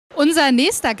Unser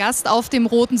nächster Gast auf dem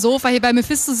roten Sofa hier bei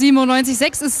Mephisto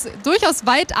 97.6 ist durchaus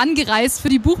weit angereist für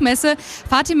die Buchmesse.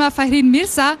 Fatima Farheen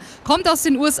Mirza kommt aus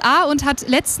den USA und hat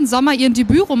letzten Sommer ihren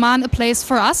Debütroman A Place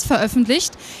for Us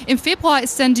veröffentlicht. Im Februar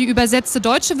ist dann die übersetzte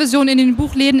deutsche Version in den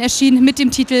Buchläden erschienen mit dem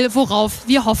Titel Worauf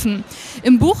wir hoffen.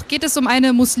 Im Buch geht es um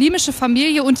eine muslimische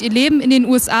Familie und ihr Leben in den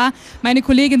USA. Meine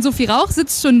Kollegin Sophie Rauch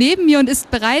sitzt schon neben mir und ist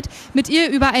bereit, mit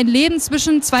ihr über ein Leben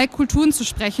zwischen zwei Kulturen zu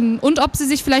sprechen und ob sie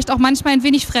sich vielleicht auch manchmal ein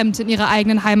wenig fremd in ihrer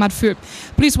eigenen Heimat fühlt.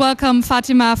 Please welcome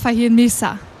Fatima Farheen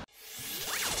Mirza.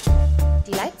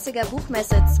 Die Leipziger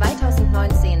Buchmesse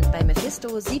 2019 bei Mephisto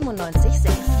 97.6.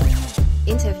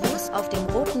 Interviews auf dem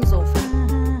roten Sofa.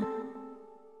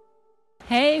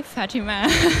 Hey Fatima.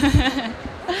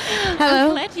 Hello.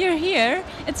 I'm glad you're here.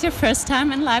 It's your first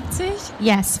time in Leipzig?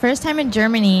 Yes, first time in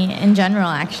Germany in general,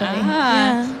 actually.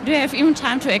 Yeah. Do you have even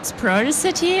time to explore the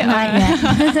city? Not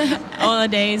yet. All the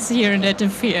days here and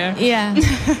interfere? Yeah.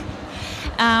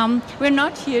 We're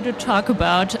not here to talk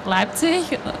about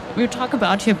Leipzig. We'll talk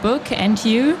about your book and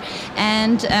you.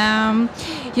 And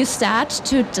you start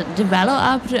to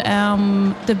develop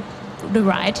the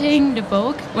writing, the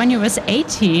book, when you was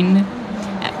 18.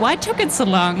 Why took it so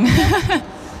long?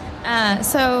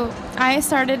 So I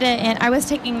started it, and I was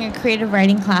taking a creative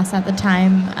writing class at the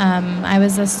time. I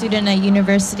was a student at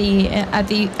university at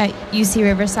UC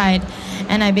Riverside,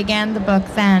 and I began the book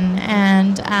then.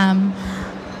 And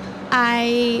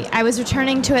I was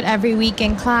returning to it every week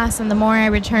in class, and the more I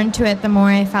returned to it, the more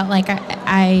I felt like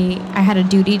I had a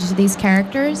duty to these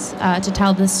characters to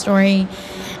tell this story.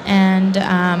 And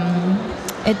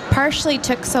it partially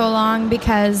took so long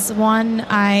because when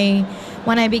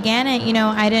I began it,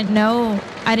 I didn't know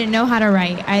how to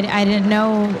write. I didn't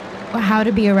know how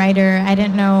to be a writer. I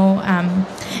didn't know,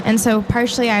 and so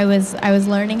partially I was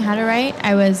learning how to write.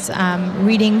 I was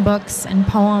reading books and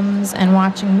poems and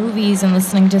watching movies and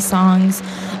listening to songs,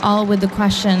 all with the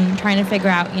question, trying to figure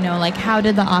out, like, how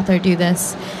did the author do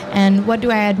this, and what do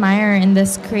I admire in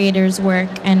this creator's work,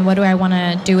 and what do I want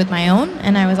to do with my own?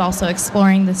 And I was also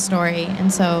exploring the story,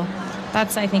 and so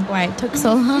that's, I think, why it took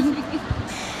so long.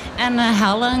 And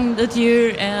how long did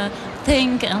you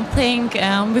think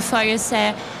before you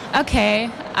say, okay,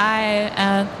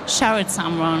 I share it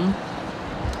someone?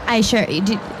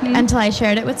 Until I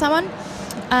shared it with someone.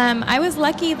 I was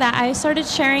lucky that I started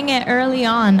sharing it early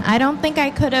on. I don't think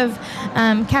I could have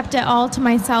kept it all to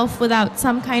myself without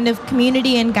some kind of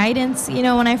community and guidance.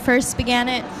 When I first began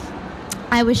it,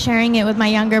 I was sharing it with my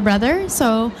younger brother.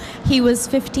 So he was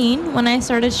 15 when I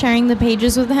started sharing the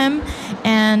pages with him.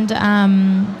 And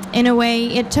in a way,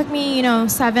 it took me,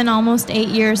 7, almost 8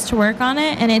 years to work on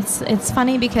it. And it's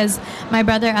funny because my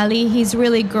brother Ali, he's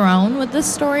really grown with this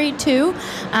story too.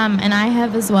 And I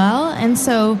have as well. And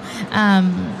so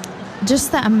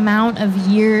just the amount of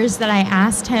years that I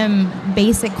asked him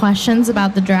basic questions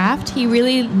about the draft, he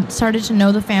really started to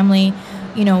know the family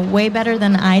way better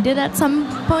than I did at some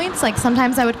points. Like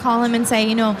sometimes I would call him and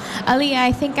say, Ali,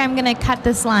 I think I'm going to cut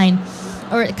this line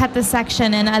or cut this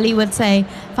section. And Ali would say,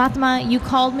 Fatima, you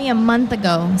called me a month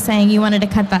ago saying you wanted to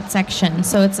cut that section.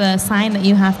 So it's a sign that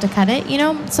you have to cut it,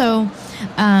 So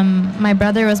my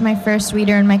brother was my first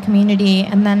reader in my community.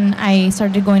 And then I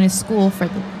started going to school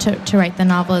to write the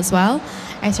novel as well.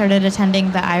 I started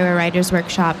attending the Ira Writers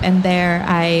Workshop. And there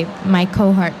my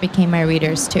cohort became my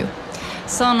readers too.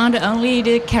 So not only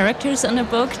the characters in the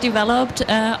book developed,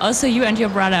 also you and your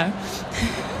brother.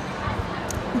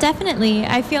 Definitely.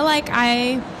 I feel like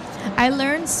I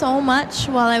learned so much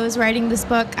while I was writing this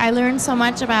book. I learned so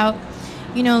much about,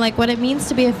 like what it means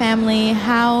to be a family,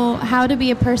 how to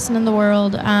be a person in the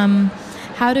world,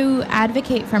 how to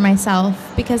advocate for myself.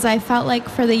 Because I felt like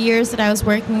for the years that I was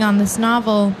working on this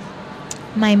novel,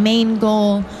 my main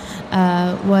goal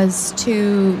was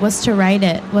to write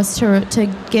it, was to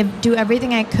do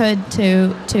everything I could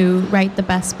to write the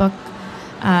best book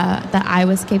that I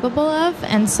was capable of.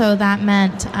 And so that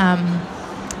meant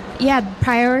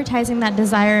prioritizing that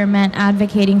desire meant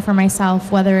advocating for myself,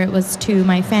 whether it was to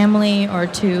my family or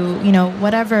to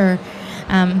whatever.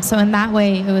 So in that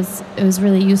way it was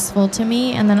really useful to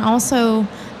me. And then also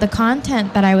the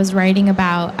content that I was writing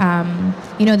about,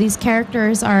 these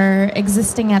characters are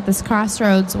existing at this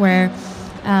crossroads where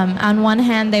on one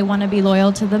hand they want to be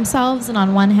loyal to themselves, and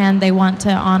on one hand they want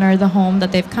to honor the home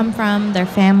that they've come from, their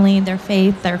family, their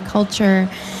faith, their culture.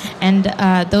 And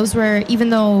those were, even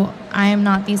though I am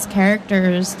not these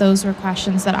characters, those were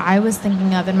questions that I was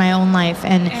thinking of in my own life,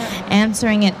 and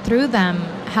answering it through them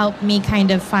helped me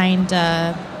kind of find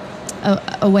a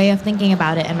way of thinking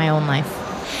about it in my own life.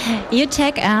 You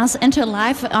take us into the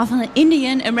life of an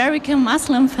Indian American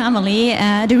Muslim family.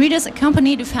 The readers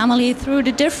accompany the family through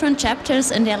the different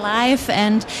chapters in their life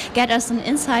and get us an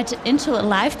insight into a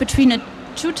life between the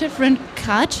two different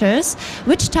cultures.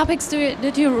 Which topics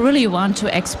did you really want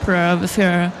to explore with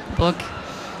your book?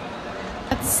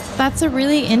 That's a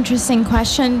really interesting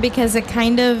question because it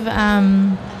kind of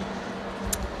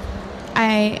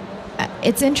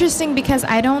it's interesting because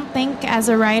I don't think as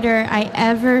a writer I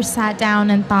ever sat down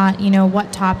and thought,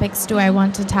 what topics do I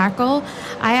want to tackle?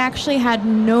 I actually had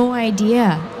no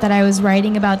idea that I was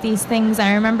writing about these things.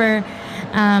 I remember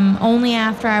only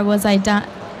after I was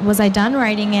done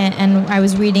writing it and I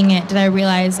was reading it did I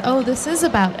realize, this is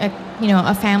about a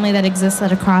family that exists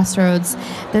at a crossroads.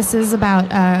 This is about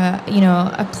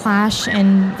a clash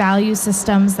in value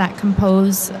systems that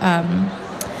compose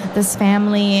this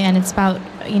family, and it's about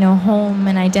home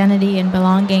and identity and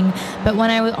belonging. But when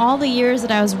all the years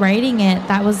that I was writing it,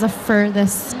 that was the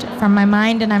furthest from my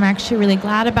mind, and I'm actually really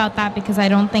glad about that because I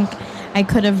don't think I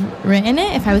could have written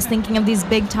it if I was thinking of these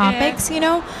big topics.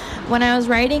 When I was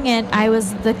writing it,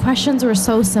 the questions were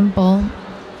so simple.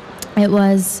 It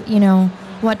was,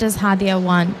 what does Hadia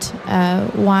want?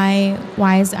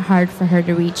 Why is it hard for her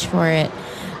to reach for it?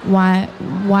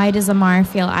 Why does Amar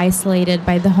feel isolated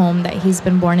by the home that he's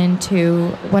been born into?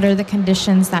 What are the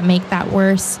conditions that make that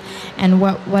worse? And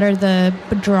what are the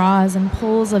draws and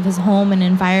pulls of his home and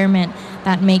environment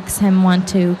that makes him want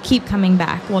to keep coming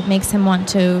back? What makes him want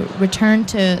to return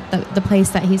to the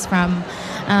place that he's from?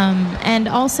 And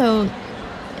also,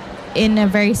 in a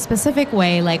very specific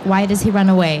way, like why does he run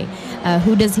away?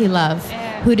 Who does he love?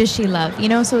 Who does she love?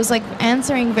 So it was like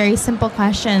answering very simple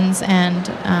questions and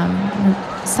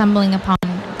stumbling upon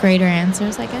greater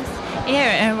answers, I guess.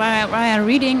 Yeah, while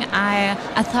reading, I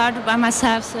thought by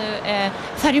myself,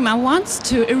 Fatima wants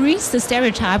to erase the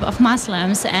stereotype of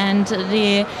Muslims and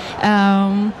to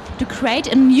create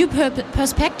a new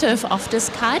perspective of this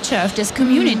culture, of this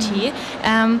community.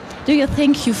 Do you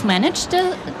think you've managed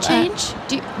the change?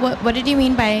 What did you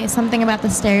mean by something about the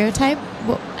stereotype?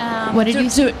 What did you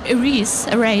to erase?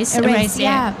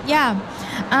 Yeah.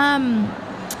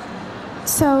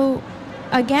 So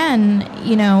again,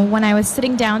 when I was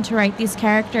sitting down to write these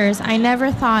characters, I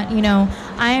never thought,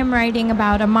 I am writing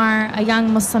about Amar, a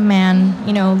young Muslim man,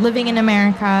 living in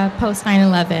America post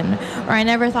 9/11. Or I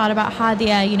never thought about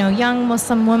Hadia, young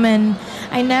Muslim woman.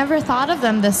 I never thought of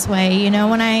them this way.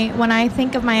 When I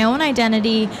think of my own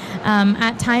identity,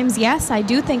 at times, yes, I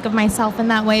do think of myself in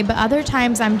that way. But other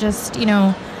times I'm just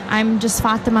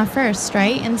Fatima first,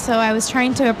 right? And so I was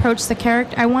trying to approach the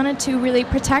character. I wanted to really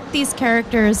protect these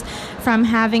characters from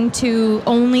having to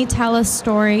only tell a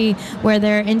story where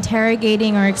they're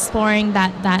interrogating or exploring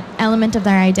that element of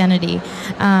their identity.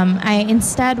 I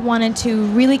instead wanted to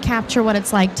really capture what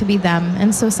it's like to be them.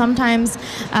 And so sometimes,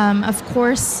 of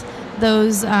course,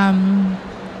 those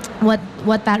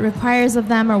what that requires of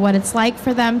them or what it's like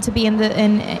for them to be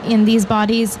in these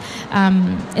bodies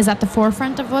is at the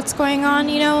forefront of what's going on.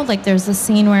 Like there's this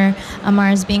scene where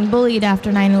Amar is being bullied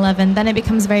after 9/11. Then it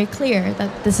becomes very clear that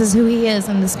this is who he is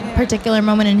in this particular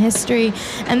moment in history.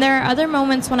 And there are other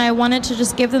moments when I wanted to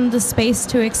just give them the space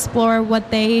to explore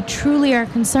what they truly are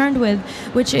concerned with,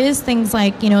 which is things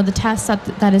like the test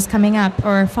that is coming up,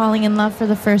 or falling in love for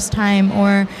the first time,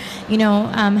 or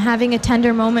having a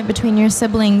tender moment between your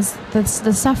siblings.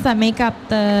 The stuff that make up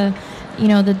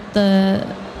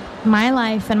my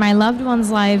life and my loved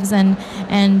ones' lives,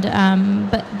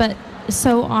 but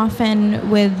so often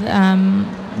with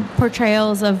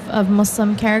portrayals of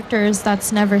Muslim characters,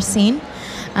 that's never seen.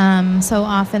 So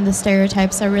often the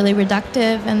stereotypes are really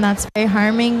reductive, and that's very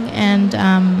harming and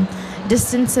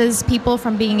distances people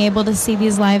from being able to see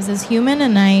these lives as human.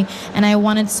 And I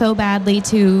wanted so badly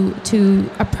to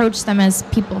approach them as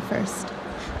people first.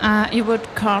 You would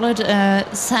call it a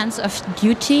sense of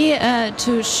duty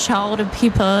to show the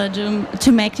people,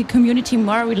 to make the community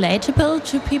more relatable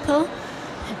to people?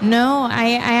 No,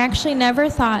 I actually never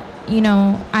thought,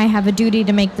 I have a duty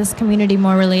to make this community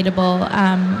more relatable.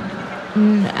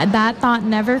 That thought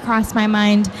never crossed my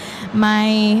mind.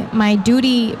 My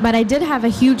duty, but I did have a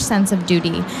huge sense of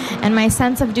duty. And my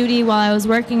sense of duty while I was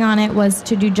working on it was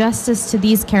to do justice to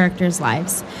these characters'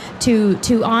 lives,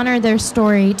 to honor their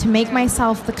story, to make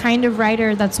myself the kind of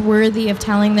writer that's worthy of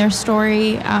telling their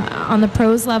story on the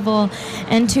prose level,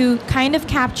 and to kind of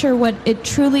capture what it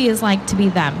truly is like to be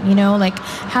them. Like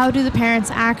how do the parents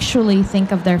actually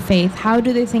think of their faith? How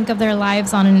do they think of their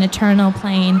lives on an eternal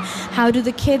plane? How do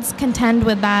the kids contend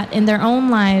with that in their own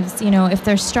lives, if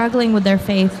they're struggling with their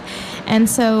faith? And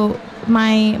so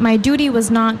my duty was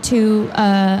not to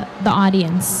the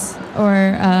audience.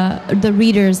 the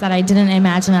readers that I didn't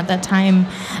imagine at that time,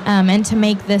 and to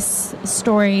make this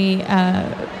story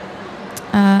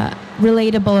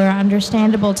relatable or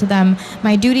understandable to them.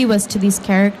 My duty was to these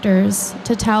characters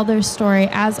to tell their story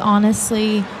as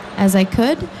honestly as I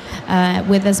could,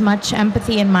 with as much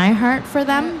empathy in my heart for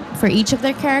them, for each of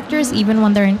their characters, even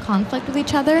when they're in conflict with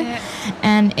each other.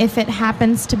 And if it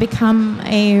happens to become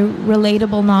a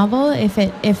relatable novel,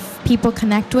 if people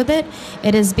connect with it,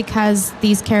 it is because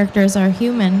these characters are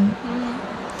human.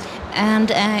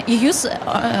 And you use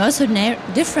also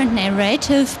different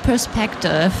narrative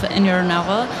perspective in your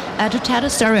novel to tell the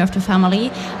story of the family.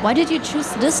 Why did you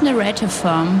choose this narrative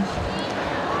form?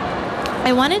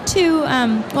 I wanted to,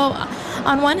 well,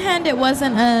 on one hand, it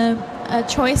wasn't a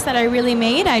choice that I really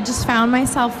made. I just found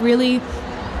myself really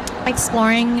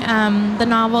exploring the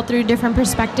novel through different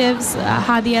perspectives,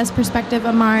 Hadia's perspective,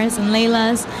 Amar's and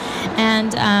Layla's,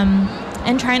 and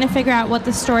trying to figure out what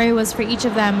the story was for each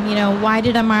of them. You know, why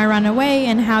did Amar run away,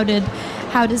 and how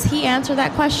does he answer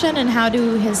that question, and how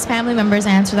do his family members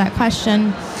answer that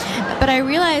question? But I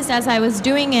realized as I was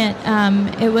doing it,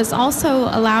 it was also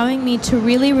allowing me to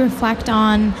really reflect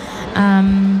on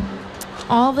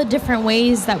all the different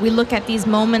ways that we look at these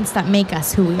moments that make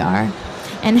us who we are,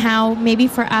 and how maybe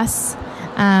for us,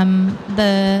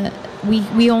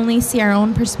 we only see our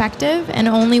own perspective, and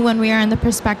only when we are in the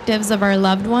perspectives of our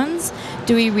loved ones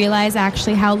do we realize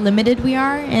actually how limited we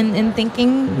are in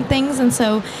thinking things. And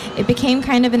so it became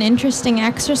kind of an interesting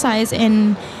exercise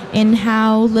in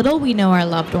how little we know our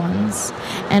loved ones,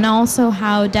 and also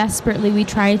how desperately we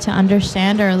try to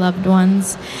understand our loved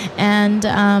ones. And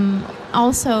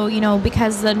also, you know,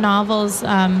 because the novel's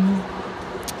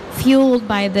fueled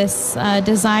by this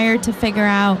desire to figure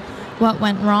out what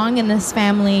went wrong in this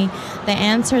family, the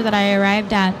answer that I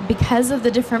arrived at, because of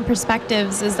the different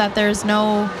perspectives, is that there's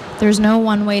no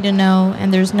one way to know,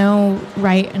 and there's no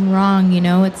right and wrong. You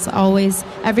know, it's always,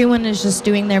 everyone is just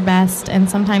doing their best, and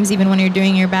sometimes even when you're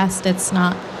doing your best, it's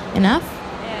not enough.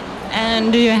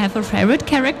 And do you have a favorite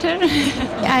character?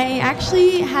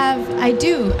 I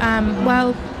do.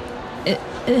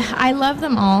 I love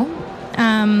them all.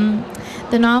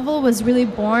 The novel was really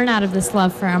born out of this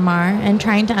love for Amar and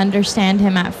trying to understand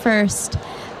him at first.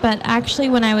 But actually,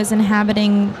 when I was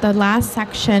inhabiting, the last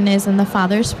section is in the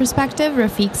father's perspective,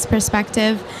 Rafiq's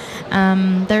perspective.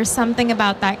 There's something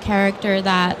about that character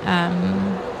that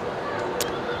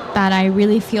I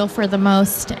really feel for the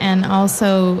most, and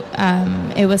also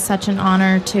it was such an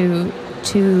honor to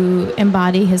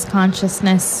embody his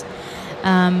consciousness.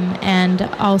 And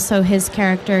also his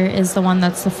character is the one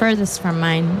that's the furthest from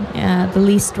mine, the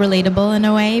least relatable in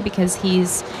a way, because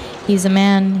he's a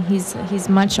man, he's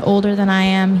much older than I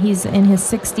am. He's in his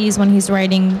 60s when he's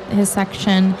writing his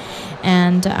section,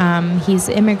 and he's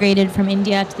immigrated from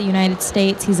India to the United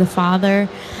States. He's a father,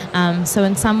 so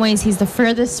in some ways he's the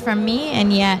furthest from me,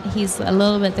 and yet he's a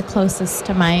little bit the closest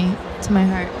to my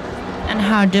heart. And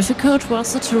how difficult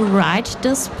was it to write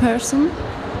this person?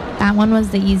 That one was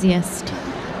the easiest.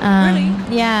 Really?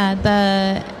 Yeah,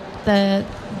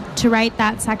 to write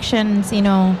that section, you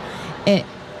know, it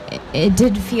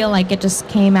did feel like it just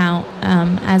came out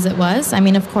as it was. I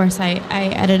mean, of course, I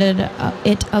edited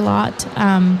it a lot,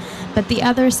 but the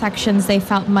other sections, they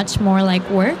felt much more like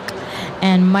work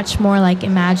and much more like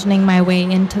imagining my way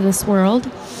into this world.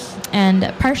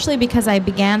 And partially because I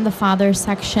began the father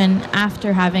section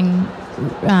after having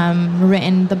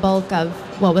written the bulk of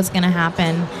what was going to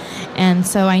happen. And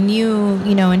so I knew,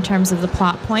 you know, in terms of the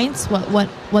plot points,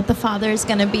 what the father is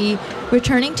going to be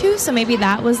returning to. So maybe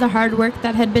that was the hard work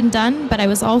that had been done. But I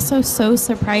was also so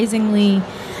surprisingly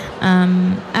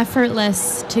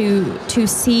effortless to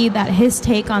see that his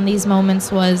take on these moments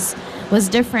was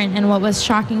different. And what was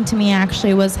shocking to me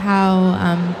actually was how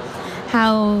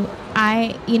all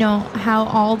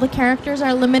the characters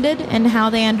are limited and how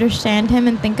they understand him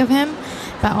and think of him.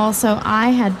 But also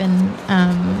I had been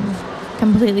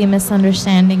completely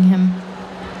misunderstanding him.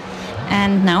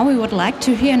 And now we would like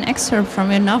to hear an excerpt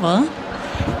from your novel.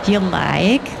 Do you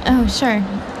like? Oh, sure.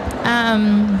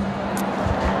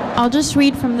 I'll just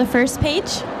read from the first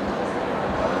page.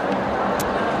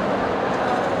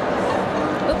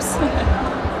 Oops.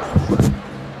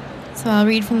 So I'll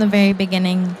read from the very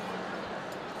beginning.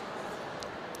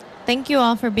 Thank you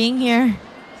all for being here.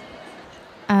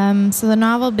 So the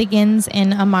novel begins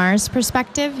in Amar's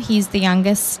perspective. He's the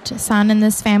youngest son in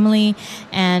this family,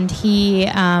 and he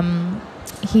has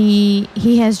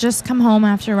just come home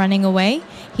after running away.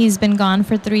 He's been gone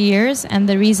for 3 years, and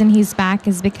the reason he's back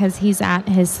is because he's at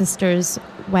his sister's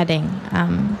wedding.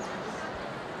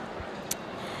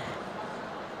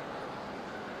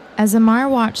 As Amar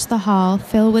watched the hall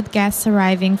fill with guests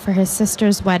arriving for his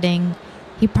sister's wedding,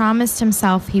 he promised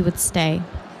himself he would stay.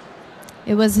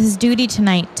 It was his duty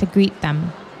tonight to greet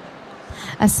them.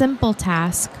 A simple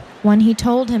task, one he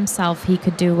told himself he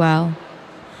could do well.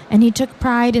 And he took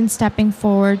pride in stepping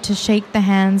forward to shake the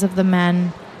hands of the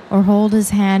men or hold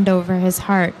his hand over his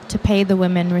heart to pay the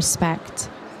women respect.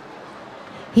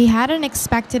 He hadn't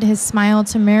expected his smile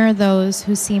to mirror those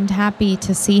who seemed happy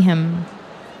to see him.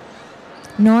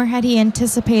 Nor had he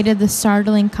anticipated the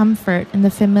startling comfort in the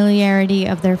familiarity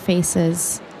of their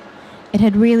faces. It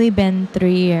had really been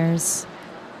 3 years.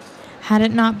 Had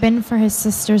it not been for his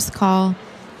sister's call,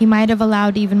 he might have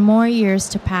allowed even more years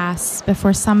to pass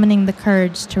before summoning the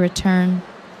courage to return.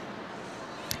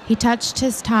 He touched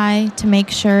his tie to make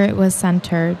sure it was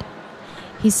centered.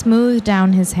 He smoothed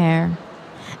down his hair,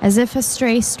 as if a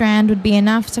stray strand would be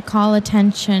enough to call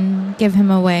attention, give him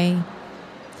away.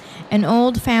 An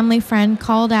old family friend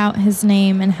called out his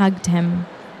name and hugged him.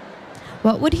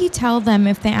 What would he tell them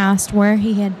if they asked where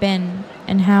he had been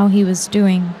and how he was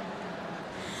doing?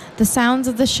 The sounds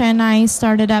of the shehnai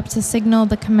started up to signal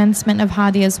the commencement of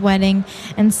Hadia's wedding,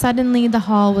 and suddenly the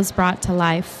hall was brought to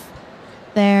life.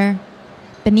 There,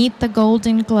 beneath the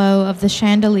golden glow of the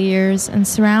chandeliers and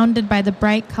surrounded by the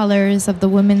bright colors of the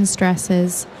women's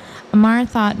dresses, Amar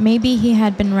thought maybe he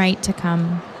had been right to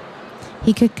come.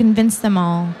 He could convince them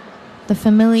all. The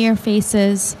familiar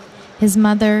faces, his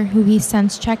mother, who he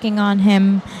sensed checking on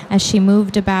him as she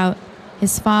moved about,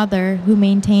 his father, who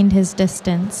maintained his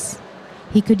distance.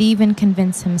 He could even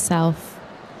convince himself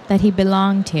that he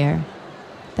belonged here,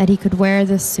 that he could wear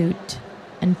the suit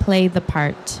and play the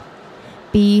part,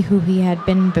 be who he had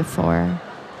been before,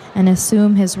 and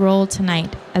assume his role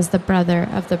tonight as the brother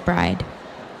of the bride.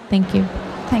 Thank you.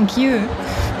 Thank you.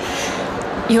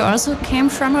 You also came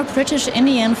from a British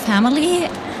Indian family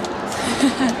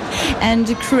and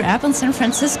grew up in San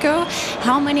Francisco.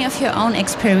 How many of your own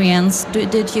experience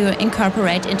did you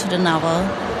incorporate into the novel?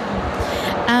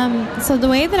 So the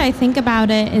way that I think about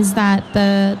it is that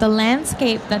the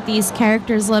landscape that these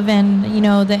characters live in, you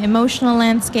know, the emotional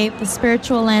landscape, the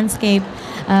spiritual landscape,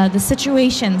 the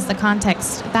situations, the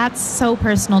context, that's so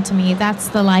personal to me. That's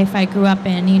the life I grew up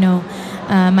in, you know.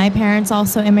 My parents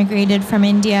also immigrated from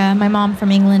India, my mom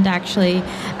from England actually,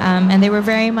 and they were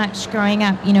very much growing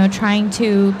up, you know, trying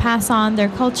to pass on their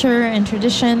culture and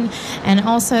tradition and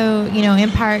also, you know,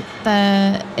 impart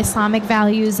the Islamic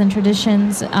values and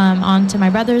traditions onto my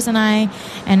brothers and I.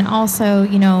 And also,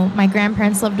 you know, my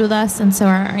grandparents lived with us, and so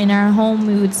in our home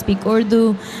we would speak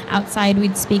Urdu, outside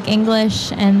we'd speak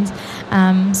English, and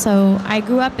so I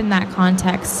grew up in that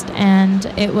context, and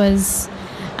it was,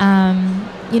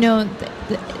 you know,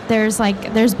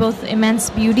 there's both immense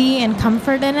beauty and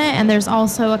comfort in it, and there's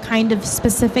also a kind of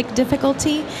specific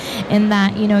difficulty in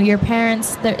that, you know, your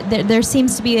parents, there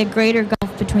seems to be a greater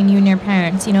gulf between you and your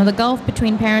parents. You know, the gulf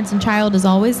between parents and child is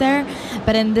always there,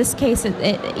 but in this case,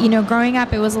 it you know, growing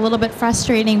up, it was a little bit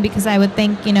frustrating because I would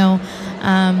think, you know,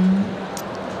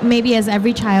 maybe as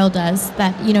every child does,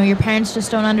 that, you know, your parents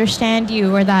just don't understand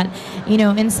you, or that, you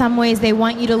know, in some ways they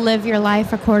want you to live your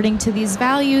life according to these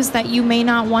values that you may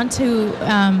not want to,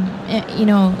 you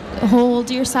know, hold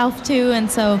yourself to.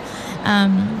 And so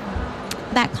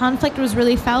that conflict was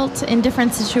really felt in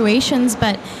different situations,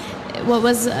 but what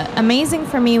was amazing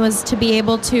for me was to be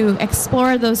able to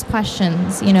explore those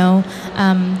questions, you know,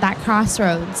 that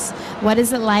crossroads. What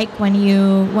is it like when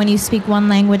you speak one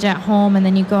language at home and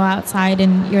then you go outside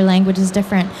and your language is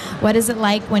different? What is it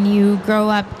like when you grow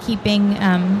up keeping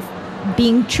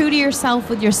being true to yourself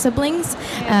with your siblings,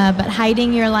 but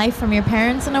hiding your life from your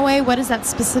parents in a way? What is that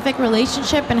specific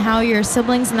relationship, and how your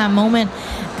siblings in that moment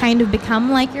kind of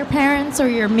become like your parents or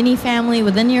your mini family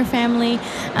within your family?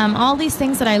 All these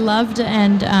things that I loved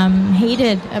and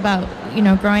hated about, you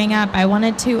know, growing up, I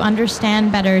wanted to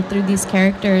understand better through these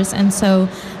characters. And so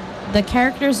the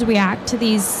characters react to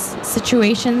these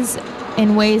situations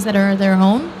in ways that are their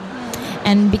own.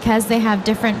 And because they have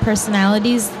different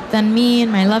personalities than me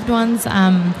and my loved ones,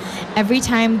 every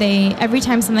time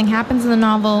something happens in the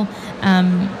novel,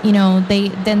 you know, they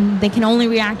can only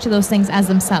react to those things as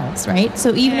themselves, right?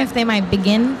 So even if they might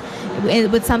begin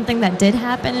with something that did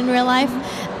happen in real life,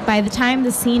 by the time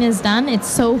the scene is done, it's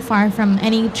so far from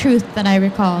any truth that I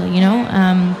recall, you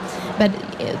know. But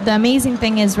the amazing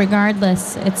thing is,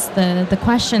 regardless, it's the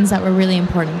questions that were really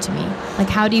important to me. Like,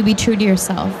 how do you be true to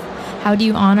yourself? How do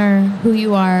you honor who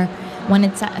you are when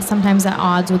it's sometimes at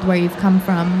odds with where you've come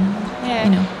from? Yeah. You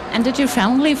know. And did your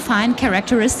family find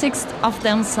characteristics of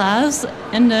themselves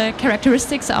in the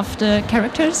characteristics of the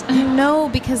characters? No,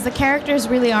 because the characters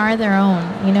really are their own,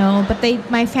 you know. But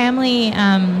my family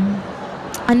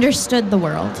understood the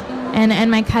world.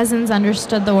 And my cousins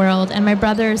understood the world, and my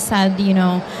brothers said,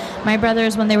 my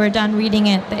brothers, when they were done reading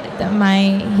it,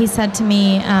 he said to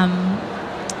me,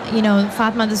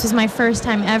 Fatima, this was my first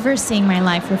time ever seeing my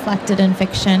life reflected in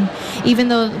fiction, even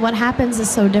though what happens is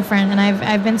so different. And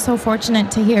I've been so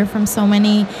fortunate to hear from so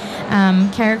many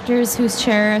characters who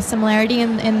share a similarity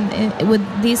with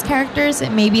these characters.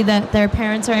 It may be that their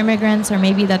parents are immigrants, or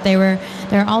maybe that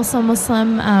they're also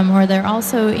Muslim, or they're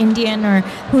also Indian, or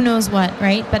who knows what,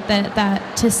 right? But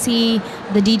that to see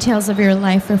the details of your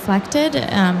life reflected,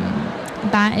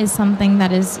 that is something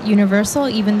that is universal,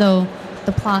 even though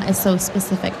the plot is so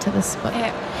specific to this book.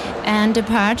 And the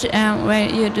part where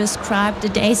you describe the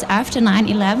days after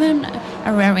 9/11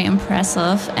 are very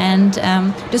impressive, and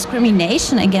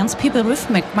discrimination against people with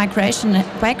migration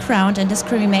background and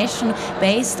discrimination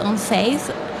based on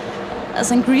faith is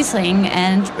increasing,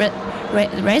 and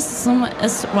racism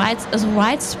is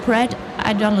widespread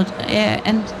ideology.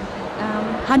 And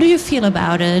how do you feel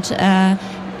about it?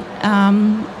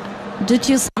 Did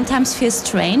you sometimes feel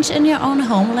strange in your own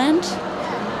homeland?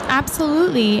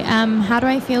 Absolutely. How do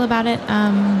I feel about it?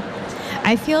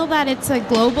 I feel that it's a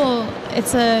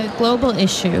global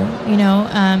issue.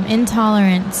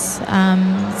 Intolerance,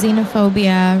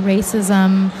 xenophobia,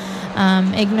 racism,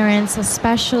 ignorance,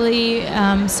 especially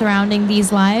surrounding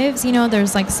these lives.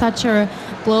 There's like such a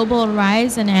global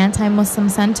rise in anti-Muslim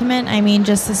sentiment. I mean,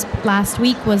 just this last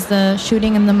week was the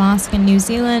shooting in the mosque in New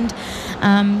Zealand.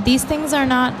 These things are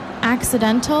not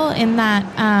accidental in that,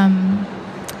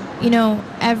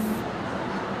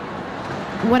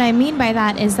 what I mean by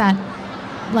that is that,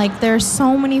 like, there's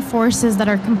so many forces that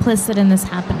are complicit in this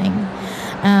happening.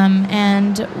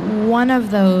 And one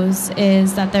of those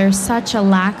is that there's such a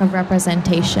lack of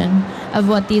representation of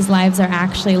what these lives are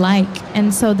actually like.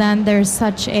 And so then there's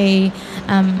such a,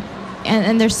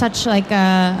 and there's such like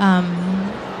a,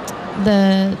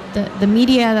 the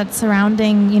media that's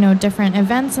surrounding, different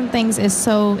events and things is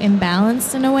so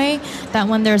imbalanced in a way that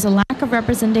when there's a lack of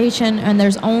representation and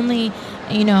there's only,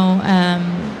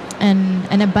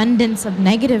 an abundance of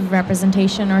negative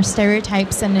representation or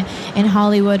stereotypes in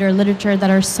Hollywood or literature that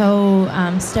are so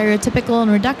stereotypical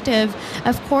and reductive,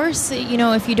 of course,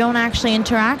 if you don't actually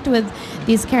interact with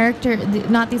these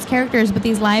not these characters, but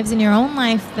these lives in your own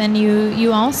life, then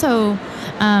you also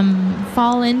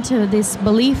fall into this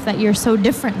belief that you're so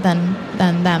different than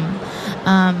them,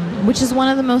 which is one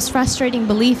of the most frustrating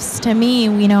beliefs to me.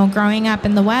 Growing up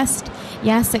in the West,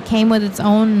 yes, it came with its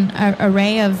own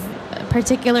array of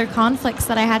particular conflicts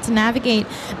that I had to navigate,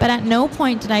 but at no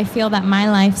point did I feel that my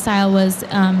lifestyle was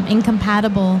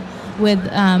incompatible with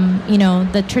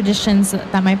the traditions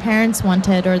that my parents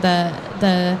wanted, or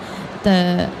the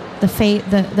faith,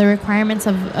 the requirements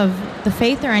of the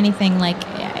faith or anything. Like,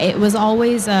 it was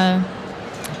always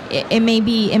it may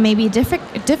be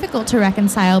difficult to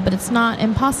reconcile, but it's not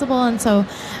impossible. And so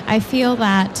I feel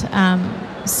that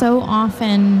so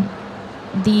often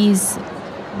these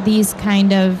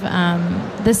kind of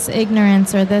this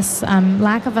ignorance or this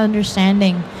lack of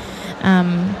understanding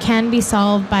can be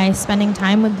solved by spending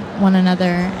time with one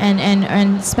another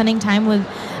and spending time with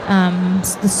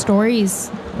the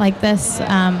stories like this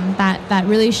that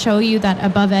really show you that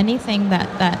above anything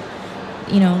that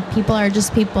people are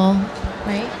just people,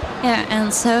 right? Yeah.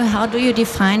 And so how do you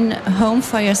define home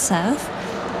for yourself?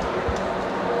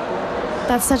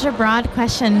 That's such a broad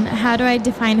question. How do I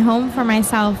define home for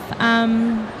myself?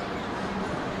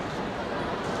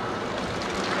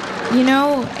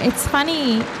 It's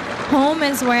funny. Home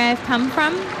is where I've come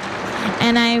from,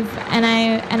 and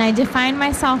I define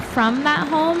myself from that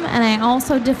home, and I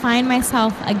also define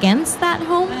myself against that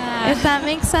home, if that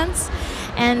makes sense.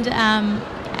 And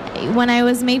when I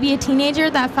was maybe a teenager,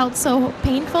 that felt so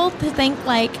painful to think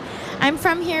like, I'm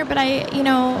from here, but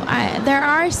there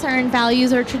are certain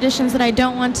values or traditions that I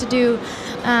don't want to do.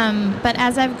 But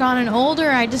as I've gotten older,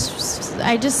 I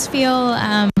just feel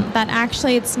that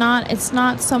actually it's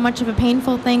not so much of a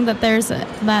painful thing, that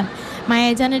that my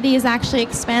identity is actually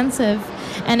expansive,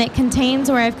 and it contains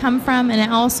where I've come from, and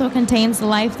it also contains the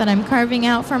life that I'm carving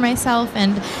out for myself.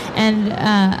 And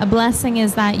a blessing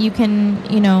is that you can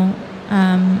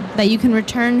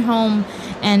return home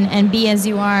and be as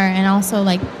you are, and also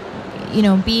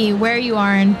be where you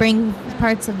are and bring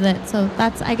parts of it. So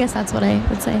I guess that's what I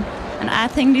would say. And I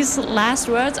think these last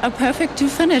words are perfect to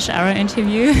finish our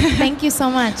interview. Thank you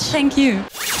so much. Thank you.